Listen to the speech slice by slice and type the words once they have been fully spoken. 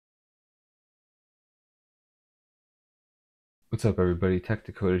What's up, everybody? Tech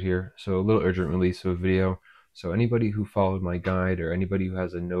Decoded here. So a little urgent release of a video. So anybody who followed my guide or anybody who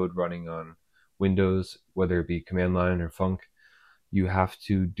has a node running on Windows, whether it be command line or func, you have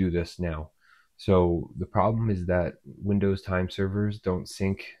to do this now. So the problem is that Windows time servers don't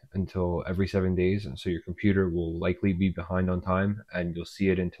sync until every 7 days, and so your computer will likely be behind on time, and you'll see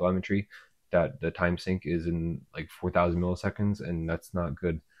it in telemetry that the time sync is in like 4,000 milliseconds, and that's not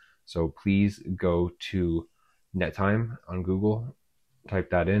good. So please go to NetTime on Google,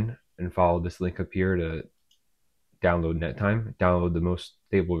 type that in, and follow this link up here to download NetTime. Download the most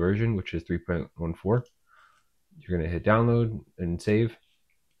stable version, which is 3.14. You're going to hit download and save.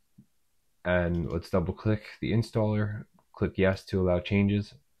 And let's double click the installer. Click yes to allow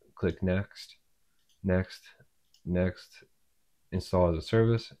changes. Click next, next, next, install as a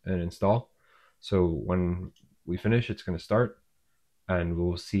service, and install. So when we finish, it's going to start, and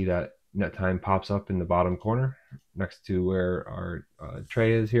we'll see that NetTime pops up in the bottom corner next to where our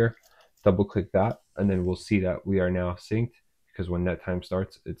tray is here. Double click that, and then we'll see that we are now synced, because when NetTime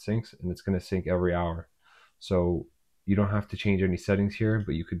starts, it syncs, and it's going to sync every hour. So you don't have to change any settings here,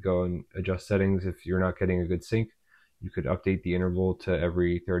 but you could go and adjust settings if you're not getting a good sync. You could update the interval to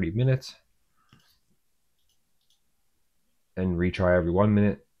every 30 minutes and retry every 1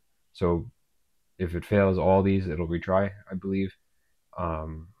 minute. So if it fails all these, it'll retry, I believe.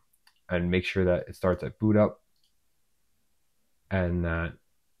 And make sure that it starts at boot up, and that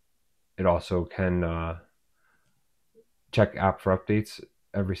it also can check app for updates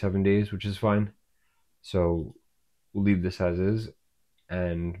every 7 days, which is fine. So we'll leave this as is,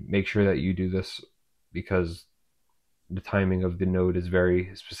 and make sure that you do this, because the timing of the node is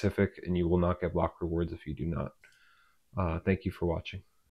very specific, and you will not get block rewards if you do not. Thank you for watching.